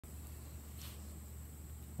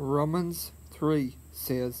Romans 3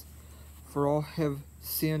 says, "For all have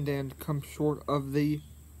sinned and come short of the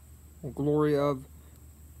glory of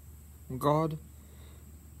God."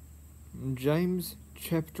 James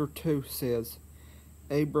chapter 2 says,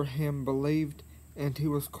 "Abraham believed, and he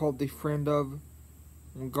was called the friend of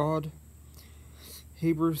God."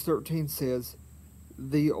 Hebrews 13 says,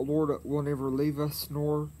 "The Lord will never leave us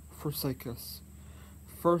nor forsake us."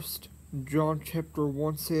 1 John chapter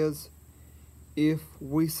 1 says, "If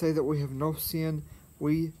we say that we have no sin,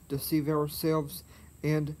 we deceive ourselves,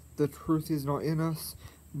 and the truth is not in us.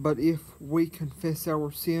 But if we confess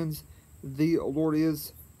our sins, the Lord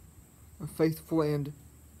is faithful and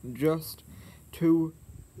just to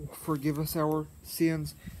forgive us our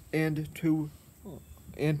sins and to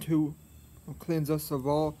cleanse us of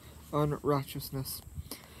all unrighteousness."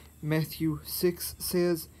 Matthew 6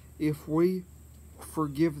 says, "If we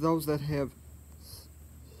forgive those that have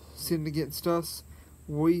sinned against us,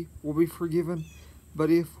 we will be forgiven.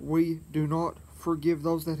 But if we do not forgive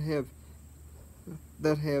those that have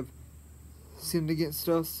sinned against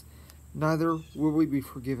us, neither will we be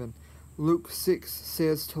forgiven." Luke 6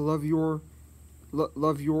 says to love your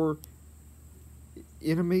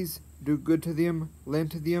enemies, do good to them,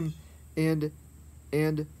 lend to them, and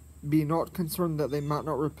be not concerned that they might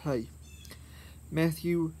not repay.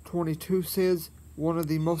 Matthew 22 says, "One of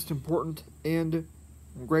the most important and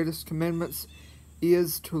greatest commandments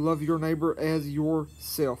is to love your neighbor as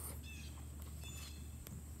yourself."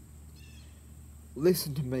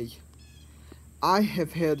 Listen to me.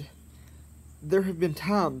 There have been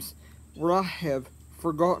times where I have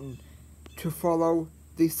forgotten to follow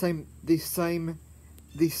the same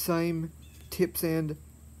tips and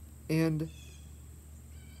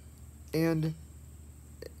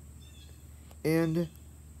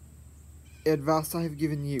advice I have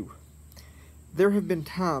given you. There have been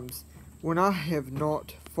times when I have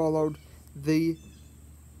not followed the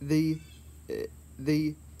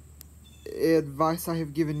advice I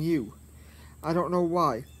have given you. I don't know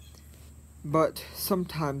why, but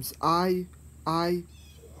sometimes I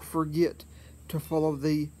forget to follow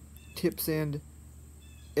the tips and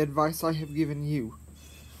advice I have given you.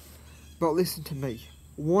 But listen to me.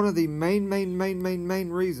 One of the main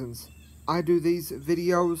reasons I do these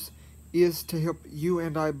videos is to help you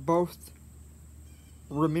and I both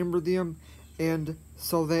remember them, and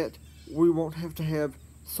so that we won't have to have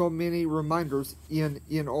so many reminders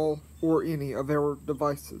in all or any of our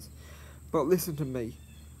devices. But listen to me.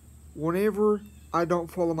 Whenever I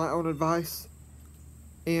don't follow my own advice,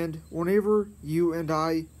 and whenever you and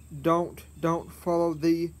I don't follow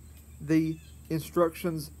the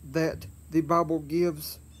instructions that the Bible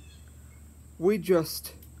gives, we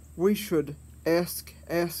should ask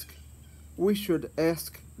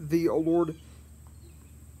the Lord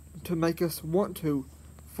to make us want to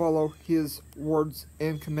follow His words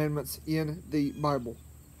and commandments in the Bible.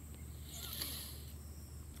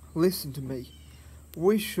 Listen to me.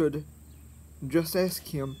 We should just ask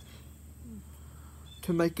Him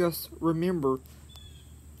to make us remember.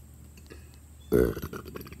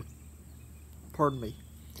 Pardon me.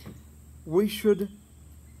 We should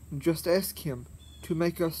just ask Him to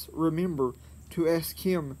make us remember, to ask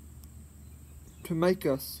Him to make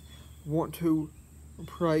us want to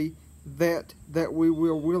pray, that we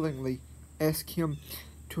will willingly ask Him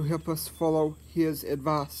to help us follow His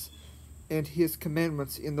advice and His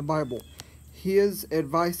commandments in the Bible. His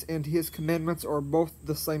advice and His commandments are both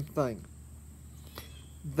the same thing.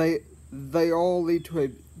 They all lead to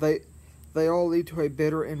a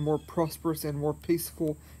better and more prosperous and more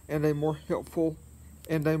peaceful and a more helpful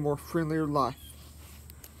and a more friendlier life.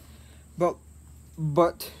 But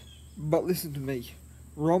listen to me.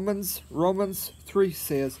 Romans 3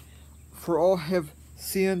 says, "For all have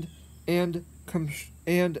sinned and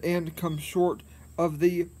come short of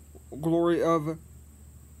the glory of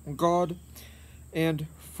God." And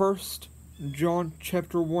 1 John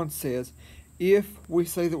chapter 1 says, "If we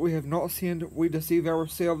say that we have not sinned, we deceive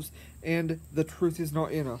ourselves, and the truth is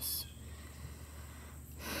not in us."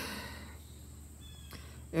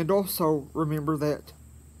 And also remember that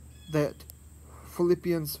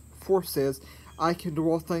Philippians 4 says, "I can do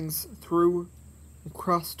all things through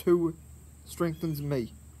Christ who strengthens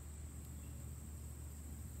me."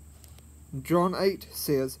 John 8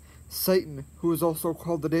 says, "Satan, who is also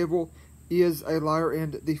called the devil, is a liar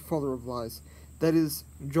and the father of lies." That is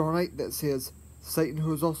John 8 that says, "Satan,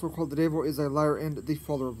 who is also called the devil, is a liar and the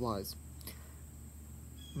father of lies."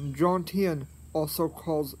 John 10 also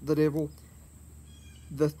calls the devil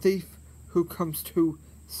the thief who comes to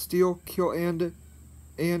steal, kill, and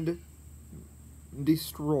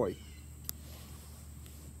destroy.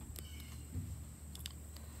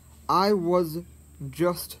 I was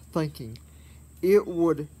just thinking, it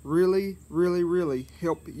would really, really, really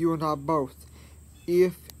help you and I both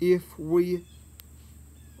if we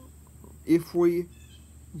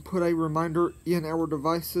put a reminder in our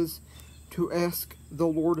devices to ask the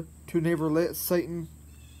Lord to never let Satan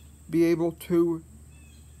be able to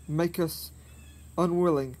make us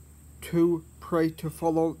unwilling to pray to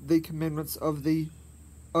follow the commandments of the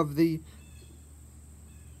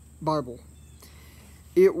Bible.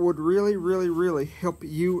 It would really, really, really help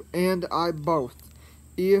you and I both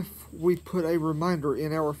if we put a reminder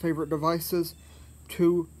in our favorite devices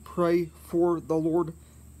to pray for the Lord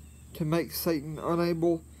to make Satan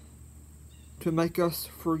unable to make us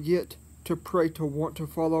forget to pray, to want to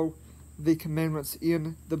follow the commandments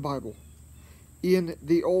in the Bible. In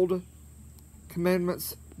the old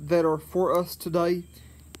commandments that are for us today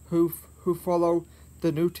who follow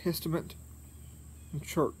the New Testament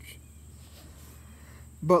church.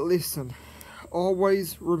 But listen,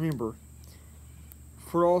 always remember,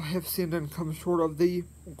 for all have sinned and come short of the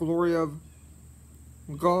glory of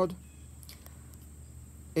God.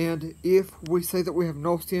 And if we say that we have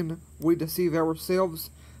no sin, we deceive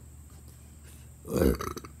ourselves.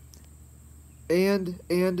 And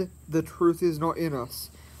the truth is not in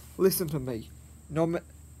us. Listen to me.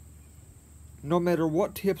 No matter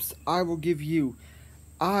what tips I will give you,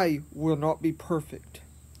 I will not be perfect.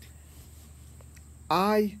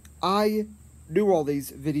 I do all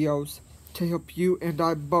these videos to help you and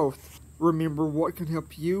I both remember what can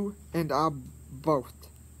help you and I both.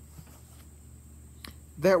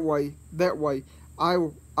 That way, I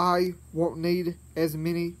won't need as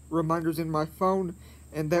many reminders in my phone,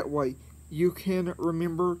 and that way you can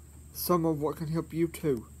remember some of what can help you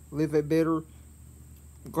too live a better,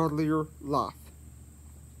 godlier life.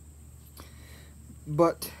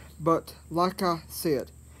 But like I said,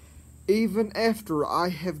 even after I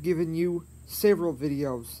have given you several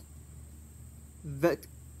videos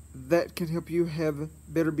that can help you have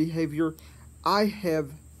better behavior, I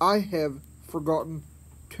have forgotten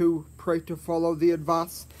to pray to follow the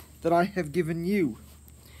advice that I have given you,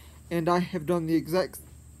 and I have done the exact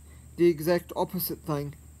opposite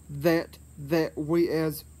thing that we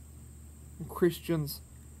as Christians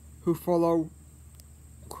who follow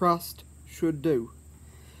Christ should do.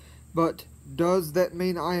 But does that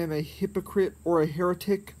mean I am a hypocrite or a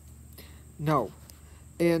heretic? No.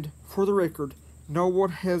 And for the record, no one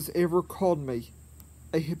has ever called me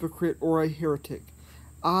a hypocrite or a heretic.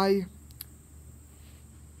 I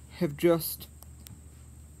have just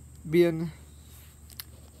been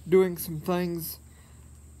doing some things.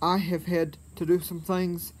 I have had to do some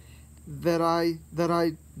things that I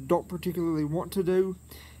don't particularly want to do,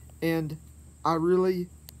 and I really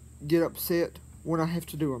get upset when I have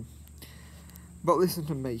to do them. But listen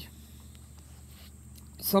to me.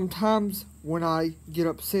 Sometimes when I get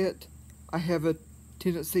upset, I have a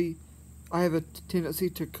tendency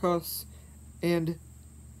to cuss and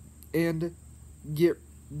get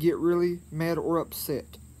really mad or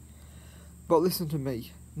upset. But listen to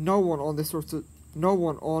me. No one on this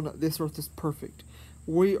earth is perfect.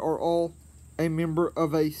 We are all a member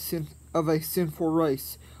of a sinful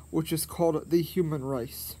race, which is called the human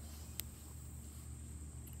race.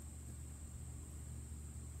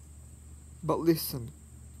 But listen,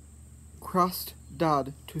 Christ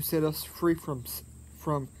died to set us free from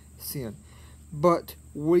sin. But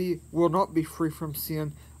we will not be free from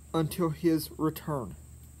sin until His return.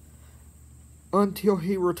 Until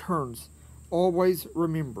He returns, always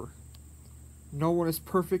remember, no one is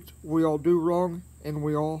perfect, we all do wrong, and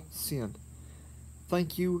we all sin.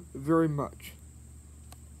 Thank you very much.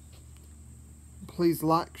 Please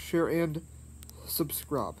like, share, and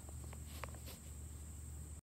subscribe.